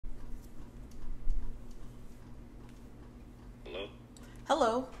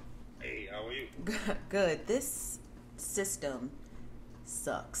Hello. Hey, how are you? Good. This system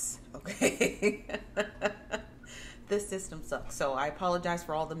sucks. Okay. This system sucks. So I apologize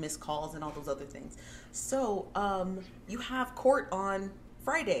for all the missed calls and all those other things. So, you have court on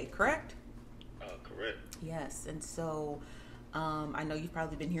Friday, correct? Correct. Yes. And so, I know you've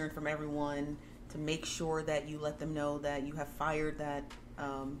probably been hearing from everyone to make sure that you let them know that you have fired that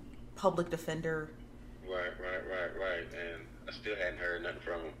public defender. Right. And I still hadn't heard nothing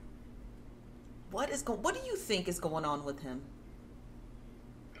from him. What do you think is going on with him?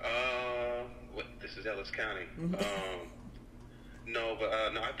 This is Ellis County. Mhm. No,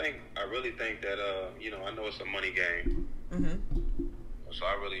 I really think that, I know it's a money game. Mm-hmm. So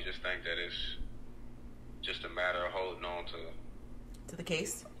I really just think that it's just a matter of holding on To the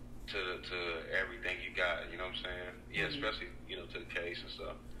case? to everything you got, you know what I'm saying? Yeah, Mhm. especially, to the case and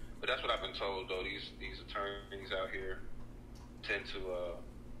stuff. But that's what I've been told, though. These attorneys out here tend to,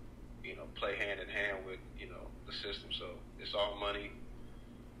 play hand in hand with, the system. So it's all money,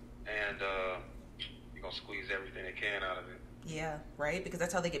 and you're going to squeeze everything they can out of it. Yeah, right? Because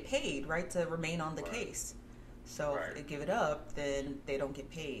that's how they get paid, right? To remain on the Right. case. So if Right. they give it up, then they don't get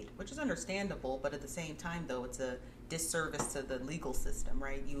paid, which is understandable. But at the same time, though, it's a disservice to the legal system,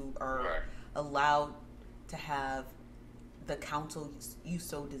 right? You are Right. allowed to have the counsel you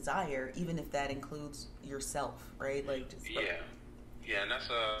so desire, even if that includes yourself, right? Like, just Yeah, and that's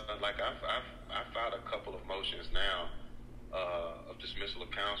like I've filed a couple of motions now of dismissal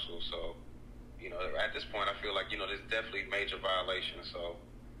of counsel. So at this point, I feel like there's definitely major violations. So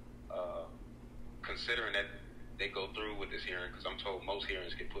uh, considering that they go through with this hearing, because I'm told most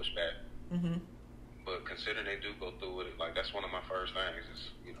hearings get pushed back, mm-hmm. but considering they do go through with it, like that's one of my first things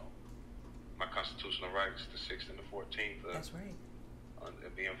is my constitutional rights, the 6th and the 14th, That's right.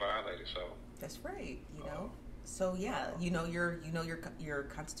 being violated. So That's right. uh, So yeah, your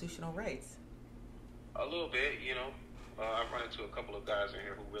constitutional rights. a little bit, I've run into a couple of guys in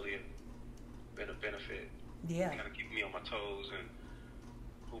here who really have been a benefit, Yeah. kind of keep me on my toes, and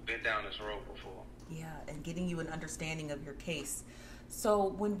who've been down this road before. Yeah, and getting you an understanding of your case. So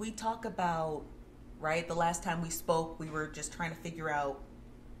when we talk about, right, the last time we spoke, we were just trying to figure out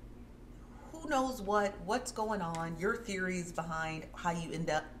who knows what's going on, your theories behind how you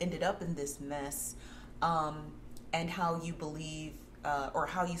ended up in this mess, and how you believe, or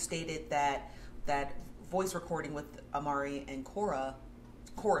how you stated that voice recording with Amari and Cora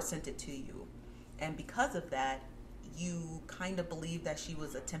sent it to you, and because of that, you kind of believe that she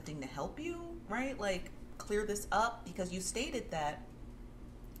was attempting to help you, right? Like clear this up, because you stated that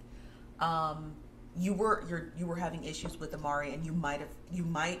you were having issues with Amari, and you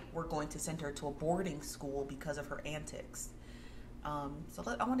might were going to send her to a boarding school because of her antics. I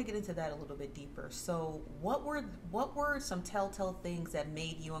want to get into that a little bit deeper. So what were some telltale things that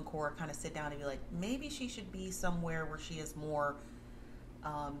made you and Cora kind of sit down and be like, maybe she should be somewhere where she is more,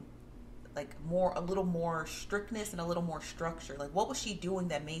 a little more strictness and a little more structure? Like, what was she doing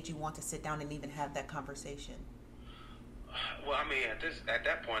that made you want to sit down and even have that conversation? Well, I mean, at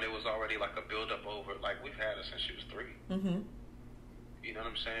that point, it was already like a build up over, like we've had her since she was 3. Mm-hmm. You know what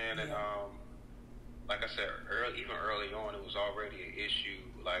I'm saying? Yeah. And like I said, even early on, it was already an issue,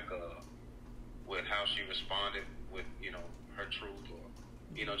 like with how she responded with her truth,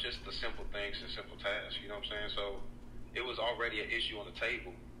 or just the simple things and simple tasks. You know what I'm saying? So it was already an issue on the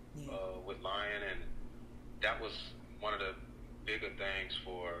table. Yeah. With lying, and that was one of the bigger things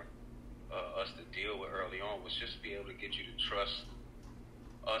for us to deal with early on, was just be able to get you to trust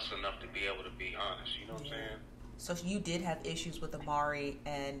us enough to be able to be honest. You know what I'm saying? So you did have issues with Amari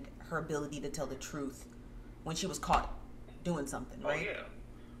and her ability to tell the truth when she was caught doing something, right? Oh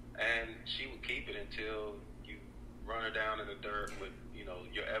yeah, and she would keep it until you run her down in the dirt with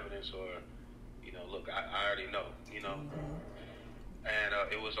your evidence, or look, I already know, Mm-hmm. And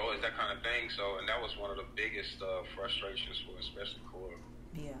it was always that kind of thing. So, and that was one of the biggest frustrations for especially Cora.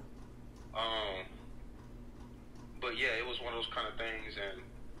 Yeah. But yeah, it was one of those kind of things. And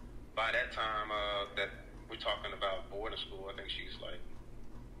by that time that we're talking about boarding school, I think she's like,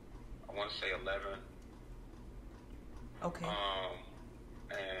 I want to say 11. Okay.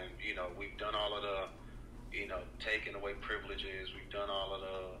 And we've done all of the, taking away privileges. We've done all of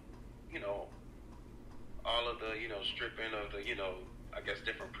the, stripping of the, I guess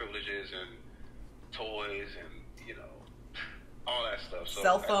different privileges and toys and, all that stuff. So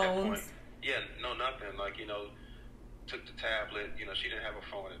Cell at that phones. point, yeah, no, nothing. Like, took the tablet, she didn't have a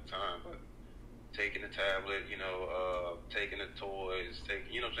phone at the time, but taking the tablet, taking the toys, what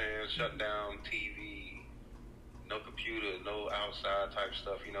I'm saying, shutting down TV, no computer, no outside type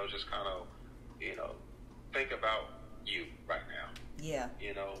stuff, just kind of, think about you right now. Yeah.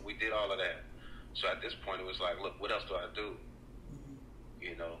 You know, we did all of that. So at this point, it was like, look, what else do I do? Mm-hmm.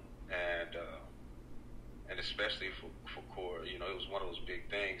 You know, and especially for Cora, you know, it was one of those big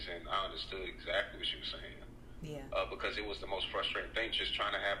things, and I understood exactly what she was saying. Yeah. Because it was the most frustrating thing, just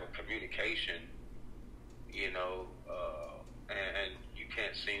trying to have a communication, you know, and you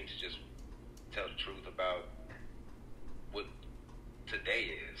can't seem to just tell the truth about what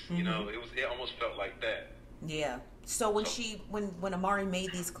today is. Mm-hmm. You know, it almost felt like that. Yeah. So when Amari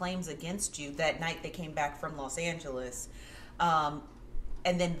made these claims against you that night, they came back from Los Angeles,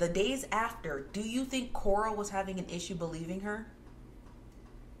 and then the days after, do you think Cora was having an issue believing her?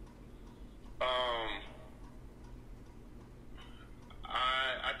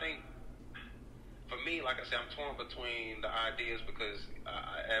 I think for me, like I said, I'm torn between the ideas because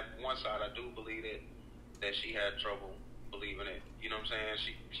at one side I do believe that she had trouble believing it. You know what I'm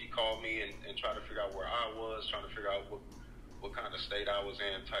saying? She called me and tried to figure out where I was, trying to figure out what kind of state I was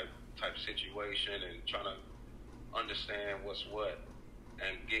in, type situation, and trying to understand what's what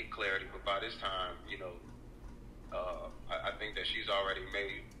and get clarity. But by this time, you know, I think that she's already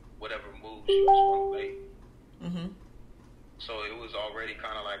made whatever move she was going to make. Mm-hmm. So it was already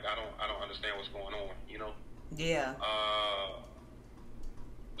kind of like I don't understand what's going on, you know. Yeah.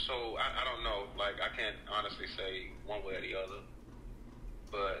 So I don't know. Like I can't honestly say one way or the other.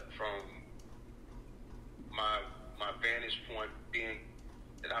 But from my vantage point, being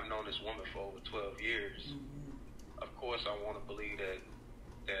that I've known this woman for over 12 years, Mm-hmm. of course I want to believe that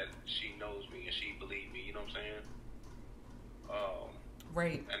she knows me and she believes me. You know what I'm saying?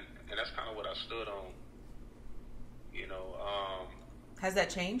 Right. And that's kind of what I stood on. You know. Has that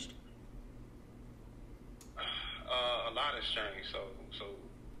changed? A lot has changed. So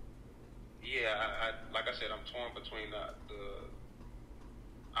yeah. I like I said, I'm torn between the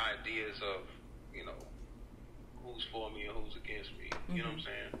ideas of, you know, who's for me and who's against me. Mm-hmm. You know what I'm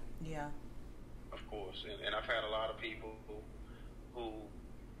saying? Yeah. Of course. And I've had a lot of people who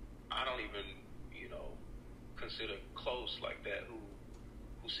I don't even, you know, consider close like that who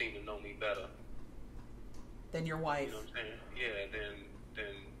seem to know me better Than your wife. You know what I'm saying? Yeah,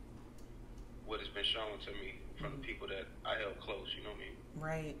 than what has been shown to me from the people that I held close, you know what I mean?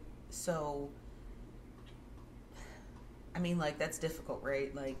 Right. So, I mean, like, that's difficult,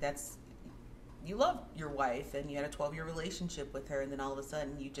 right? Like, you love your wife and you had a 12-year relationship with her, and then all of a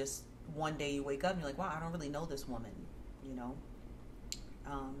sudden you just, one day you wake up and you're like, wow, I don't really know this woman, you know?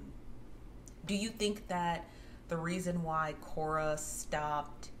 Do you think that the reason why Cora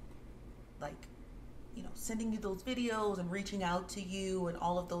stopped, like, you know, sending you those videos and reaching out to you and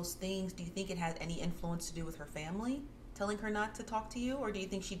all of those things, do you think it had any influence to do with her family telling her not to talk to you, or do you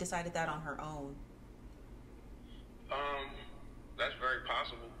think she decided that on her own? That's very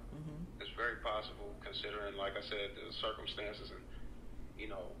possible. Mm-hmm. It's very possible considering, like I said, the circumstances and, you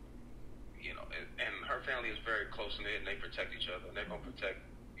know, and her family is very close knit and they protect each other and they're going to protect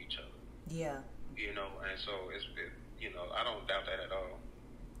each other. Yeah. You know, and so you know, I don't doubt that at all.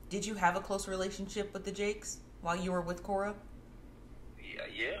 Did you have a close relationship with the Jakes while you were with Cora?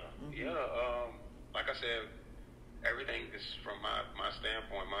 Yeah. Like I said, everything is from my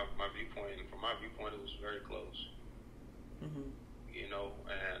standpoint, my viewpoint. And from my viewpoint, it was very close. Mm-hmm. You know,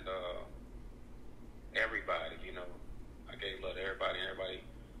 and everybody, you know, I gave love to everybody, and everybody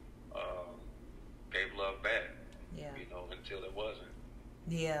gave love back. Yeah. You know, until it wasn't.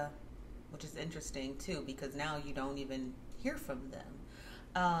 Yeah, which is interesting too, because now you don't even hear from them.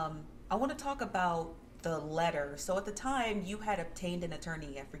 I want to talk about the letter. So at the time, you had obtained an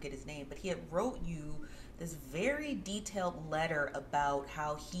attorney, I forget his name, but he had wrote you this very detailed letter about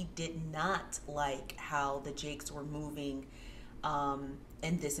how he did not like how the Jakes were moving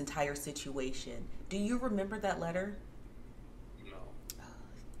in this entire situation. Do you remember that letter? No.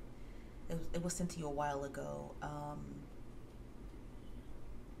 It was sent to you a while ago.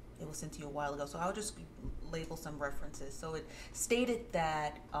 So I'll just label some references. So it stated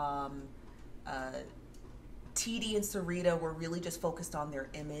that TD and Sarita were really just focused on their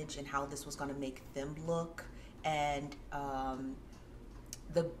image and how this was going to make them look, and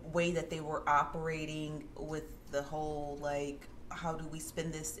the way that they were operating with the whole, like, how do we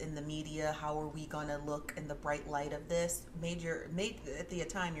spin this in the media? How are we going to look in the bright light of this? Made at the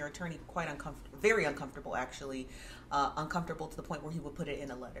time your attorney quite uncomfortable, very uncomfortable actually, uncomfortable to the point where he would put it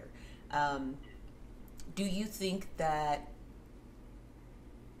in a letter. Do you think that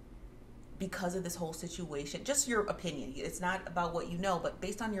because of this whole situation, just your opinion, it's not about what you know, but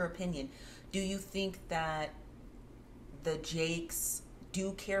based on your opinion, do you think that the Jakes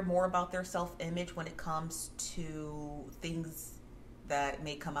do care more about their self-image when it comes to things that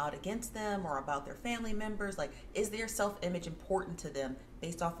may come out against them or about their family members? Like, is their self-image important to them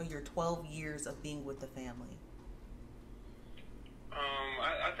based off of your 12 years of being with the family?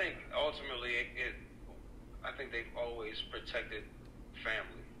 I think ultimately I think they've always protected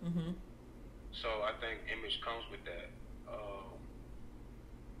family. Mm-hmm. So I think image comes with that.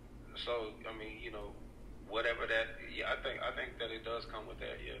 So I mean, whatever that, yeah, I think that it does come with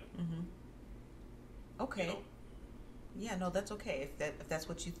that, yeah. Mm-hmm. Okay. You know, Yeah, no, that's okay if that's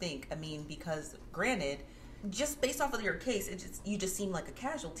what you think. I mean, because granted, just based off of your case, you just seem like a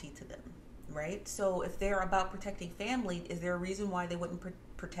casualty to them, right? So if they're about protecting family, is there a reason why they wouldn't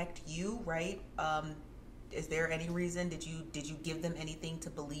protect you, right? Is there any reason? Did you give them anything to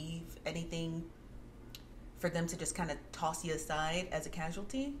believe, anything for them to just kind of toss you aside as a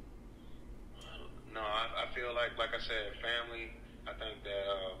casualty? no, I feel like I said, family. I think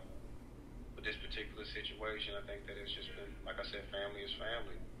that with this particular situation, I think that it's just been, like I said, family is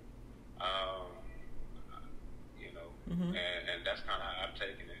family. Um, Mm-hmm. and that's kind of how I've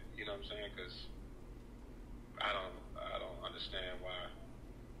taken it. You know what I'm saying? Because I don't understand why,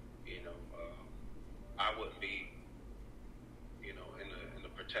 I wouldn't be, in the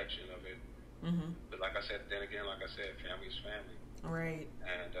protection of it. Mm-hmm. But like I said, then again, like I said, family is family. Right.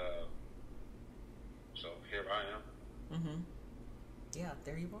 And so here I am. Mm-hmm. Yeah,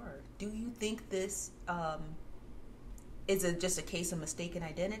 there you are. Do you think this is it just a case of mistaken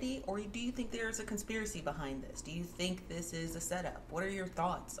identity, or do you think there's a conspiracy behind this? Do you think this is a setup? What are your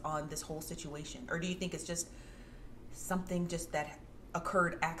thoughts on this whole situation? Or do you think it's just something just that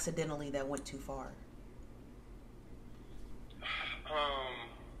occurred accidentally that went too far?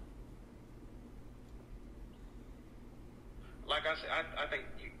 Like I said, I think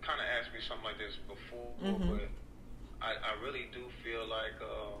you kind of asked me something like this before, Mm-hmm. but I really do feel like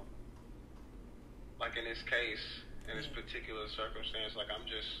in this case, in this particular circumstance, like I'm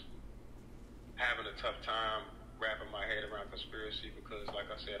just having a tough time wrapping my head around conspiracy because, like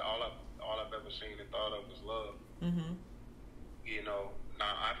I said, all I've ever seen and thought of was love. Mm-hmm.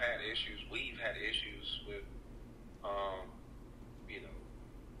 Now I've had issues. We've had issues with,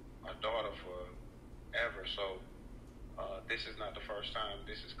 our daughter forever. So this is not the first time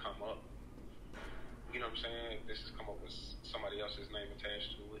this has come up. You know what I'm saying? This has come up with somebody else's name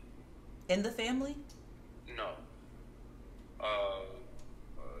attached to it. In the family? No.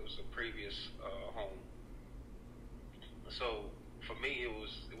 It was a previous home. So for me, it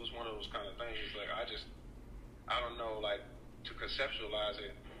was one of those kind of things. Like I don't know, like to conceptualize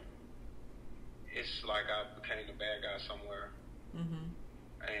it. It's like I became the bad guy somewhere, Mm-hmm.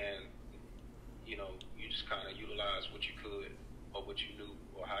 and you just kind of utilize what you could or what you knew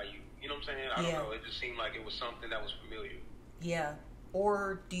or how you know what I'm saying? I don't know. It just seemed like it was something that was familiar. Yeah.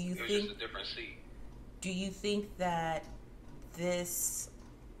 Or do you It was think just a different seat. do you think that this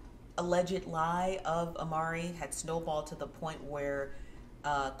alleged lie of Amari had snowballed to the point where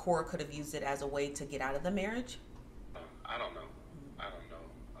Cora could have used it as a way to get out of the marriage? I don't know. I don't know.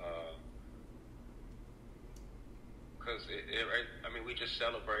 Because we just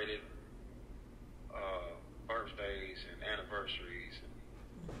celebrated birthdays and anniversaries. And,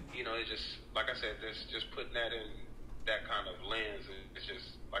 it just, like I said, this just putting that in that kind of lens. It's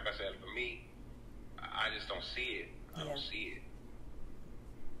just, like I said, for me, I just don't see it. I don't see it.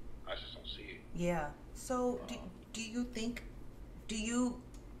 I just don't see it. Yeah. So do you think, do you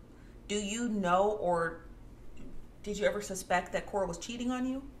know, or did you ever suspect that Cora was cheating on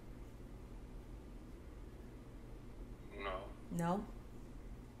you? No. No?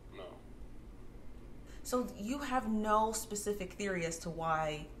 No. So you have no specific theory as to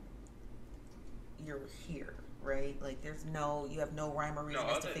why you're here, right? Like you have no rhyme or reason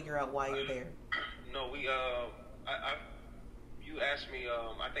to figure out why you're there. No, you asked me,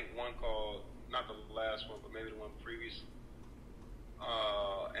 I think one call, not the last one, but maybe the one previous,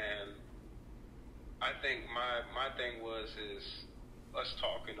 and I think my thing is us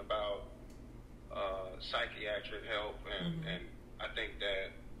talking about psychiatric help, and Mm-hmm. and I think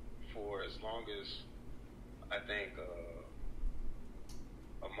that for as long as I think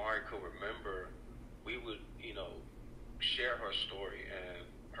Amari could remember, we would share her story and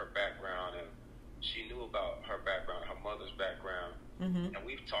her background, and she knew about her background, her mother's background, Mm-hmm. and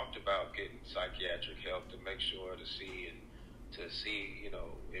we've talked about getting psychiatric help to make sure to see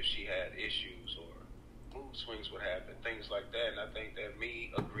if she had issues or mood swings would happen, things like that. And I think that me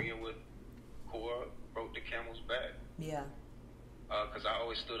agreeing with Cora broke the camel's back. Yeah. Because I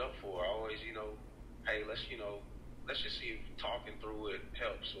always stood up for her. I always, hey, let's just see if talking through it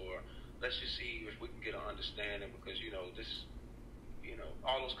helps, or let's just see if we can get an understanding, because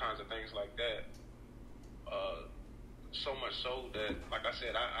all those kinds of things like that. so much so that, like I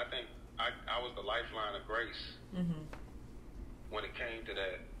said, I think I was the lifeline of Grace Mm-hmm. when it came to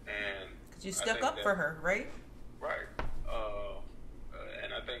that, and Because you I stuck think up that for her, right? right,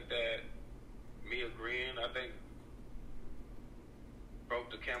 and I think that me agreeing, I think broke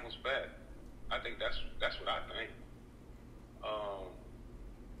the camel's back. I think that's what I think.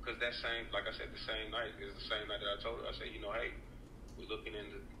 Because that same, like I said, the same night is the same night that I told her. I said, hey, we're looking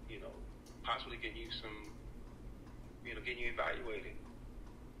into, possibly getting you some, getting you evaluated.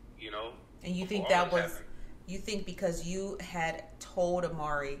 And you Before think all that this was, happened. you think because you had told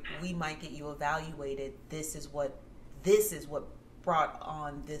Amari, we might get you evaluated, this is what brought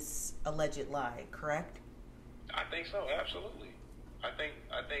on this alleged lie, correct? I think so, absolutely. I think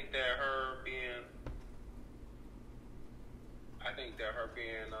that her being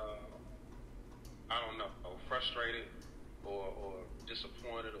I don't know, frustrated or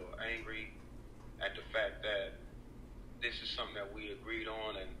disappointed or angry at the fact that this is something that we agreed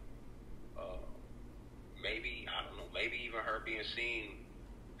on, and uh, maybe, I don't know, maybe even her being seen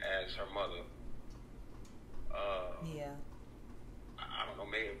as her mother. Uh, Yeah. I don't know,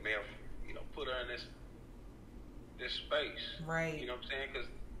 may have put her in this space. Right. You know what I'm saying? Because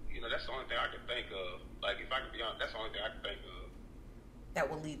that's the only thing I can think of. Like, if I could be honest, that's the only thing I can think of. That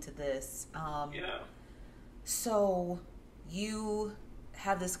will lead to this. Yeah. So you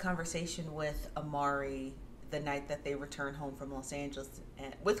have this conversation with Amari the night that they return home from Los Angeles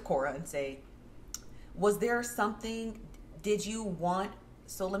with Cora and say, was there something, did you want,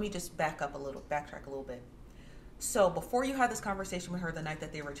 so let me just backtrack a little bit. So before you had this conversation with her the night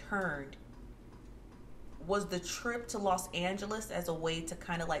that they returned, was the trip to Los Angeles as a way to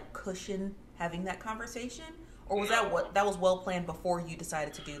kind of like cushion having that conversation? Or was that was well planned before you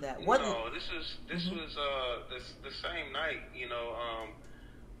decided to do that? No, this was the same night.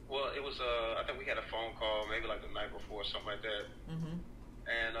 Well, it was I think we had a phone call maybe like the night before, something like that. Mm-hmm.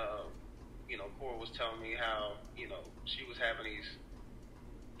 And Cora was telling me how she was having these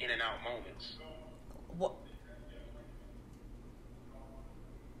in and out moments. What?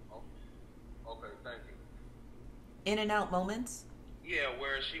 Oh, okay, thank you. In and out moments? Yeah,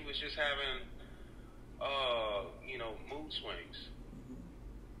 where she was just having mood swings.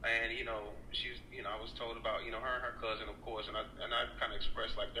 And she's I was told about her and her cousin, of course, and I kind of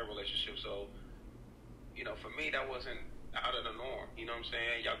expressed like their relationship. So for me, that wasn't out of the norm. You know what I'm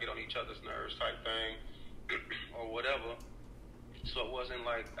saying? Y'all get on each other's nerves type thing or whatever. So it wasn't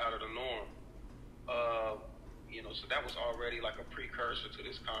like out of the norm. So that was already like a precursor to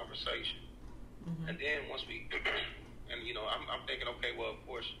this conversation. Mm-hmm. And then once we and I'm thinking, okay, well, of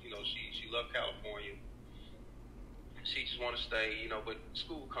course, she loved California. She just want to stay, but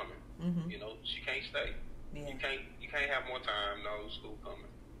school coming. Mm-hmm. She can't stay. Yeah. You can't have more time. No, school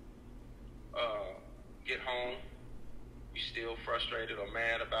coming. Get home, you still frustrated or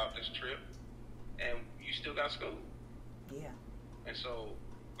mad about this trip, and you still got school. Yeah. And so,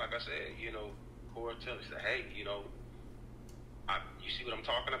 like I said, Cora tells me, hey, you see what I'm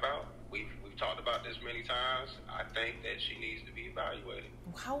talking about? We've talked about this many times. I think that she needs to be evaluated.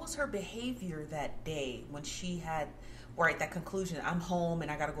 How was her behavior that day when she had, right, that conclusion, I'm home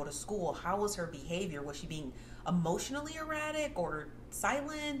and I got to go to school? How was her behavior? Was she being emotionally erratic or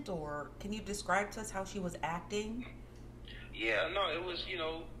silent? Or can you describe to us how she was acting? Yeah, no, it was,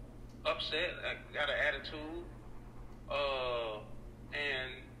 upset, got an attitude,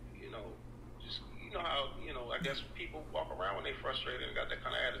 and, just, how, I guess people walk around when they frustrated and got that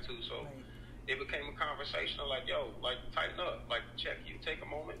kind of attitude, so Right. It became a conversation of like, yo, like, tighten up, like, check you, take a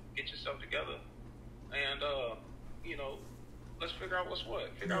moment, get yourself together, and, let's figure out what's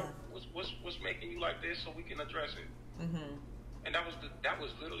what, figure out what's making you like this so we can address it. Mm-hmm. And that was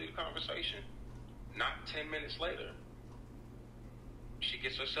literally the conversation. Not 10 minutes later, she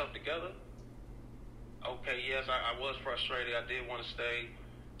gets herself together. Okay, yes, I was frustrated. I did want to stay.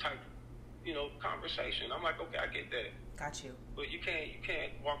 Type, conversation. I'm like, okay, I get that. Got you. But you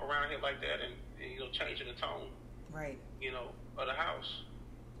can't walk around here like that and changing the tone. Right. Of the house.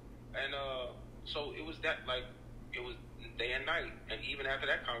 And so it was that, like, it was day and night. And even after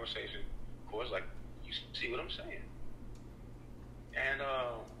that conversation, of course, like, you see what I'm saying. And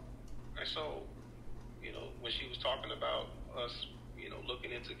so, when she was talking about us,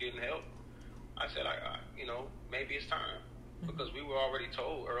 looking into getting help, I said, maybe it's time. Because we were already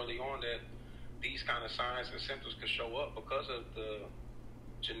told early on that these kind of signs and symptoms could show up because of the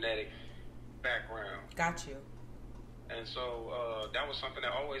genetic background. Got you. And so that was something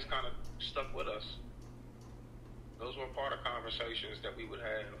that always kind of stuck with us. Those were part of conversations that we would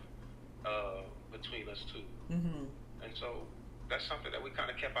have between us two. Mm-hmm. And so that's something that we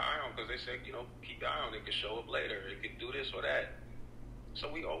kind of kept our eye on because they said, keep your eye on it. It could show up later. It could do this or that. So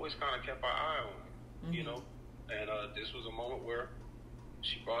we always kind of kept our eye on it, And this was a moment where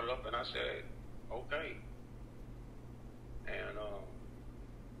she brought it up, and I said, okay. And I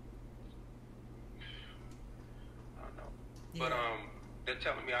don't know, but they're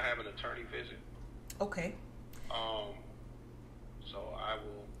telling me I have an attorney visit. Okay. So I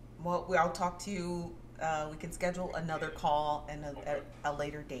will. Well, I'll talk to you. We can schedule another call and a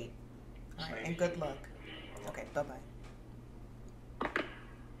later date. All right, and good luck. Okay, bye-bye.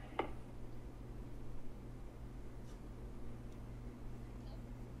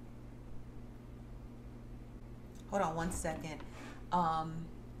 Hold on one second.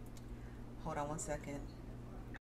 Hold on one second.